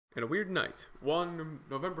and a weird night, one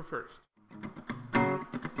November 1st.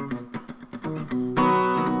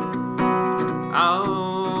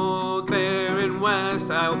 Out there in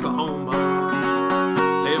West Oklahoma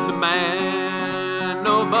lived a man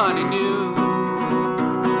nobody knew.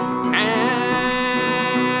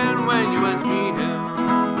 And when you went to meet him,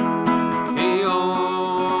 he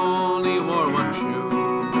only wore one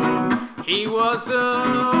shoe. He was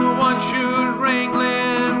a one-shoe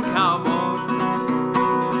wrangling cowboy,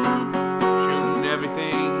 shooting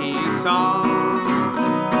everything he saw.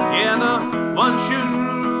 Yeah, the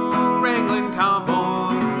one-shoe wrangling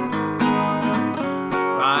cowboy,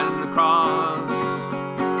 riding across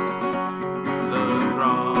the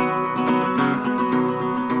draw.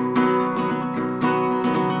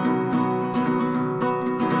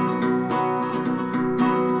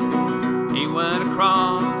 He went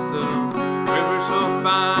across the river so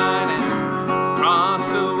fine and across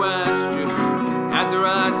the west just at the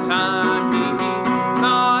right time. He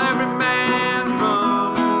saw every man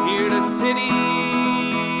from here to the city,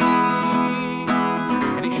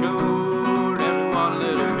 and he showed everyone a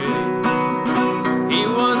little pity. He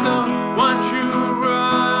was the one true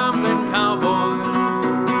rumbling cowboy,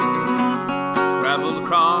 traveled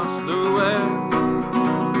across the west.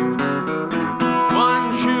 One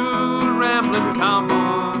true rambling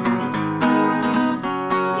cowboy,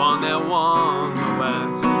 one that won the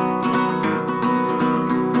west.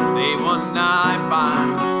 Late one night by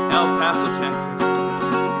El Paso, Texas,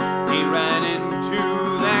 he ran into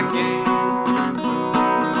that gang.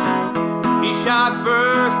 He shot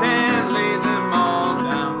first and laid them all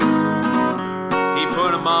down. He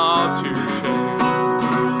put them all to shame.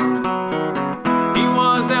 He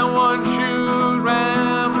was that one-shoe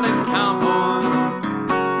rambling cowboy,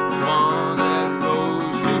 one that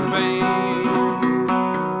rose to fame.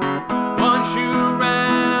 One-shoe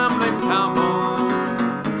rambling cowboy,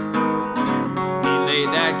 he laid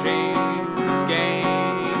that James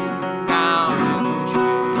gang down in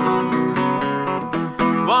shame.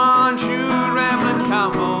 One-shoe rambling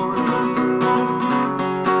cowboy,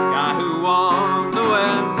 guy who won the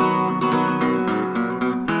West.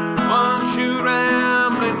 One-shoe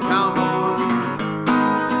rambling cowboy,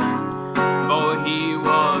 boy, he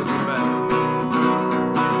was the best.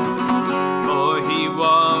 Boy, he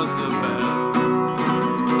was the best.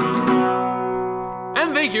 And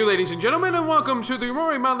thank you, ladies and gentlemen, and welcome to the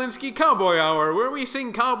Rory Malinsky Cowboy Hour, where we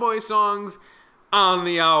sing cowboy songs on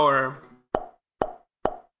the hour.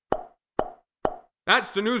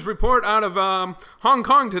 That's the news report out of Hong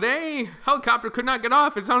Kong today. Helicopter could not get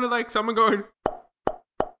off. It sounded like someone going.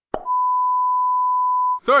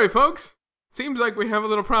 Sorry, folks. Seems like we have a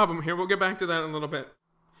little problem here. We'll get back to that in a little bit.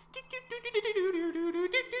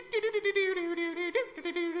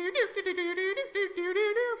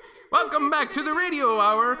 Welcome back to the radio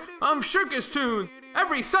hour of Circus Tunes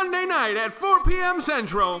every Sunday night at 4 p.m.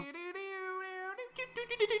 Central.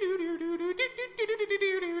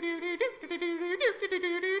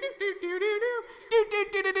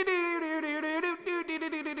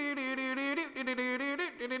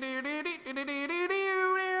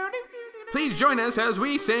 Please join us as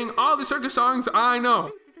we sing all the circus songs I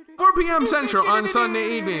know. 4 p.m. Central on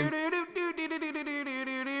Sunday evening.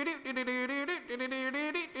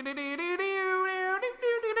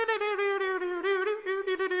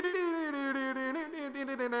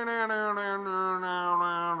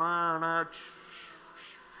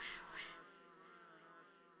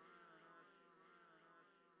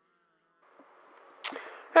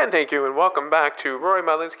 And thank you, and welcome back to Rory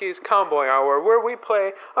Malinsky's Cowboy Hour, where we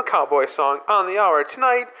play a cowboy song on the hour.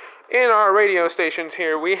 Tonight, in our radio stations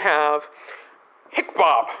here, we have Hick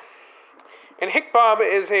Bob. And Hick Bob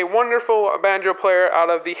is a wonderful banjo player out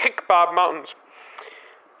of the Hick Bob Mountains.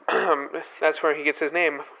 That's where he gets his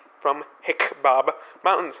name from, Hick Bob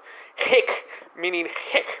Mountains. Hick meaning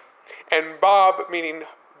hick, and Bob meaning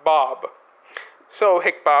Bob. So,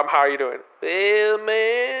 Hick Bob, how are you doing? Well,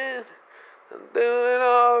 man, I'm doing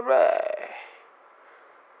alright.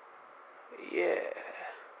 Yeah.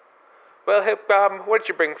 Well, Hick Bob, what'd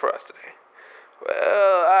you bring for us today?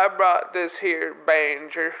 Well, I brought this here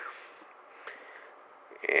banjo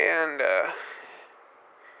and a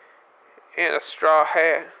straw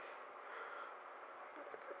hat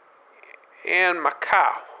and my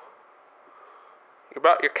cow. You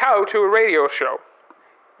brought your cow to a radio show.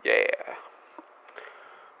 Yeah.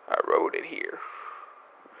 I rode it here.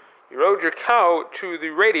 You rode your cow to the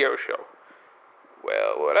radio show.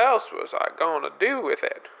 Well, what else was I gonna do with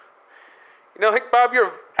it? You know, Hick Bob,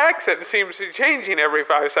 your accent seems to be changing every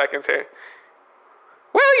 5 seconds here.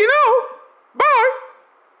 Well, you know, bye.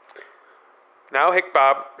 Now, Hick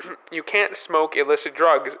Bob, you can't smoke illicit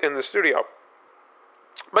drugs in the studio.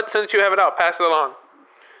 But since you have it out, pass it along.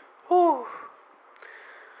 Whew.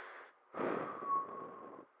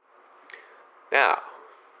 Now,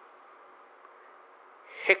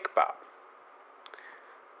 Hick Bob,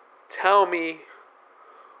 tell me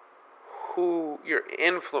who your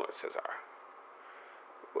influences are.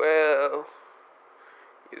 Well,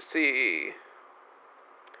 you see,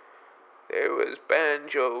 there was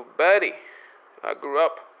Banjo Betty. I grew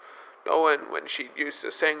up knowing when she used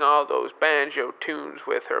to sing all those banjo tunes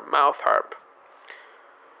with her mouth harp.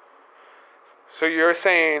 So you're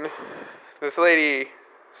saying this lady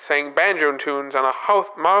sang banjo tunes on a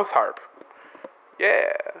mouth harp?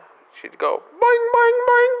 Yeah, she'd go boing boing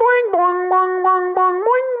boing boing boing boing boing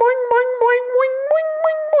boing boing boing boing boing boing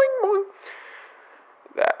boing boing boing.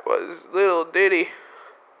 That was little ditty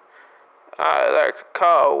I like to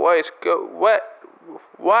call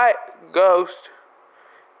white ghost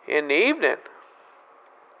in the evening.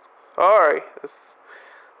 Sorry, this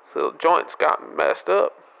little joint's got messed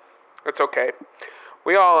up. It's okay.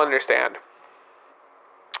 We all understand.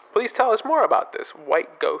 Please tell us more about this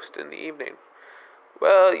white ghost in the evening.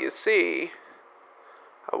 Well, you see,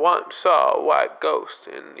 I once saw a white ghost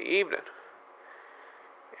in the evening,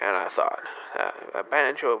 and I thought, a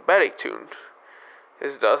Banjo Betty tune,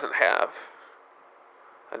 this doesn't have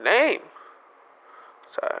a name.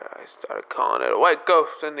 So I started calling it a white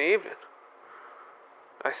ghost in the evening.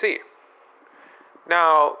 I see.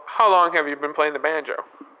 Now, how long have you been playing the banjo?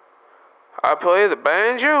 I play the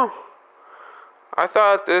banjo? I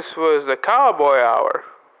thought this was the cowboy hour.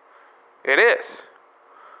 It is.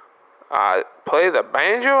 I play the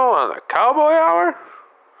banjo on the cowboy hour?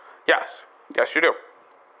 Yes, you do.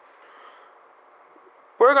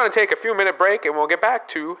 We're going to take a few minute break and we'll get back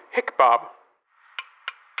to Hick Bob.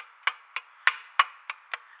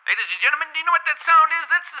 Ladies and gentlemen, do you know what that sound is?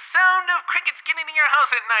 That's the sound of crickets getting in your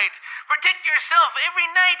house at night. Protect yourself every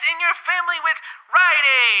night and your family with Rite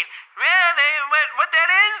Aid. Yeah, what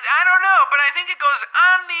that is, I don't know, but I think it goes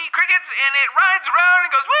on the crickets and it rides around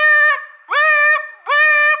and goes whoop, whoop,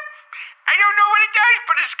 whoop. I don't know what it does,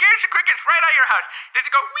 but it scares the crickets right out of your house. They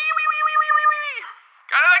just go wee, wee, wee, wee, wee, wee, wee.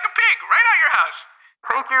 Kind of like a pig, right out of your house.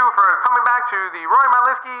 Thank you for coming back to the Rory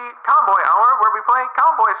Malinsky Cowboy Hour, where we play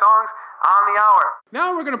cowboy songs on the hour.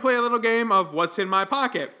 Now we're going to play a little game of What's in My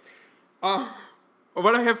Pocket.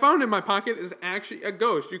 What I have found in my pocket is actually a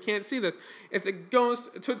ghost. You can't see this. It's a ghost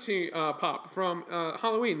Tootsie Pop from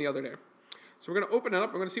Halloween the other day. So we're going to open it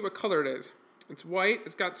up. We're going to see what color it is. It's white.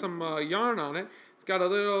 It's got some yarn on it. It's got a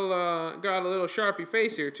little Sharpie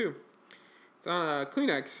face here too. It's on a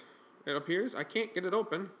Kleenex. It appears. I can't get it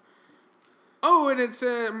open. Oh, and it's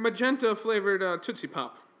a magenta flavored Tootsie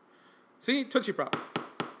Pop. See? Tootsie Pop.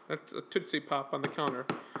 That's a Tootsie Pop on the counter.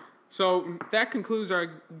 So that concludes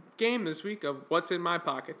our game this week of What's in My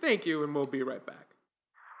Pocket. Thank you, and we'll be right back.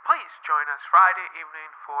 Please join us Friday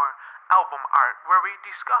evening for Album Art, where we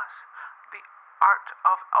discuss the art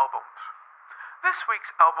of albums. This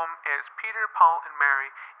week's album is Peter, Paul, and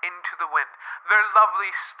Mary, Into the Wind, their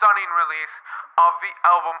lovely, stunning release of the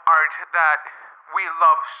album art that we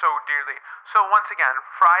love so dearly. So once again,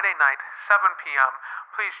 Friday night, 7 p.m.,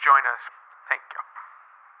 please join us. Thank you.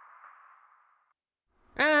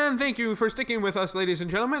 And thank you for sticking with us, ladies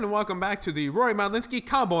and gentlemen, and welcome back to the Rory Malinsky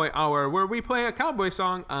Cowboy Hour, where we play a cowboy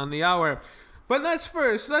song on the hour. But let's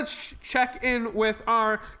check in with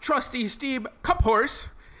our trusty Steve Cup Horse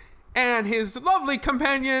and his lovely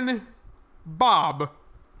companion, Bob.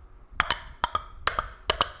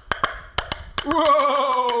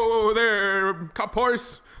 Whoa there, Cup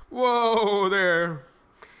Horse. Whoa there.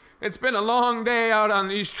 It's been a long day out on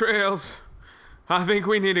these trails. I think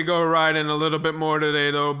we need to go riding a little bit more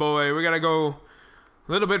today, though, boy. We gotta go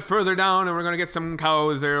a little bit further down, and we're gonna get some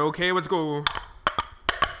cows there. Okay, let's go.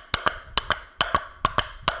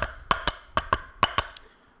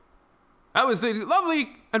 That was the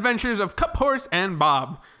lovely adventures of Cup Horse and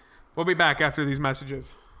Bob. We'll be back after these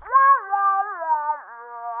messages.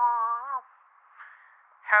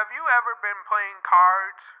 Have you ever been playing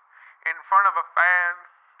cards in front of a fan,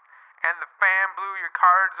 and the fan blew your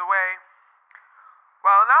cards away?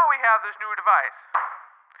 Well, now we have this new device.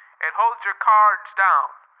 It holds your cards down.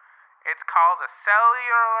 It's called a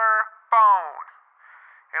cellular phone.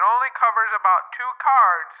 It only covers about 2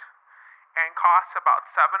 cards and costs about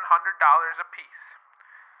 $700 a piece.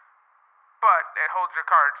 But it holds your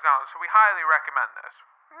cards down, so we highly recommend this.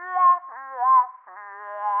 Wah,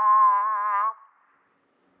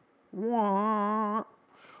 wah,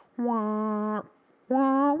 wah,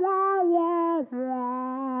 wah, wah,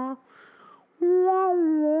 wah. Wah,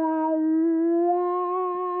 wah, wah.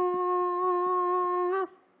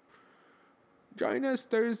 join us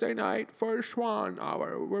Thursday night for Schwan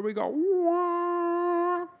Hour, where we go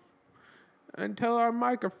wah, until our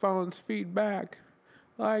microphones feed back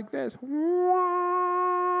like this.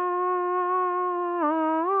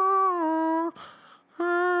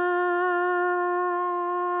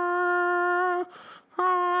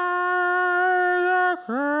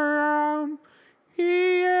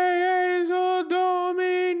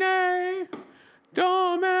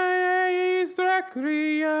 Domine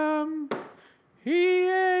Requiem.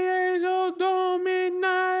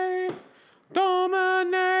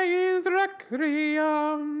 Domine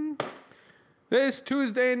Requiem. This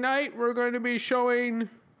Tuesday night, we're going to be showing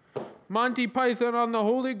Monty Python on the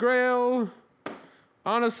Holy Grail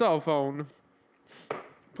on a cell phone.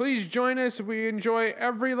 Please join us. We enjoy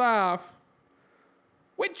every laugh.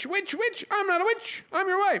 Witch? I'm not a witch. I'm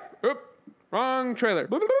your wife. Oop, wrong trailer.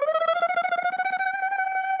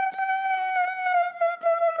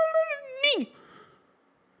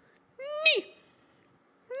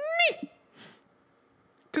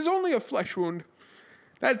 Tis only a flesh wound.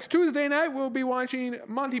 That's Tuesday night. We'll be watching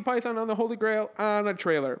Monty Python on the Holy Grail on a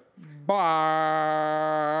trailer. Bye.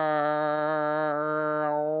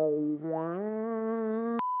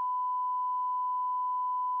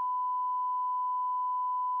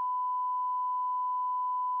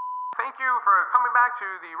 Thank you for coming back to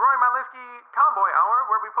the Rory Cowboy Hour,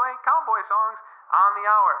 where we play cowboy songs on the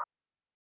hour.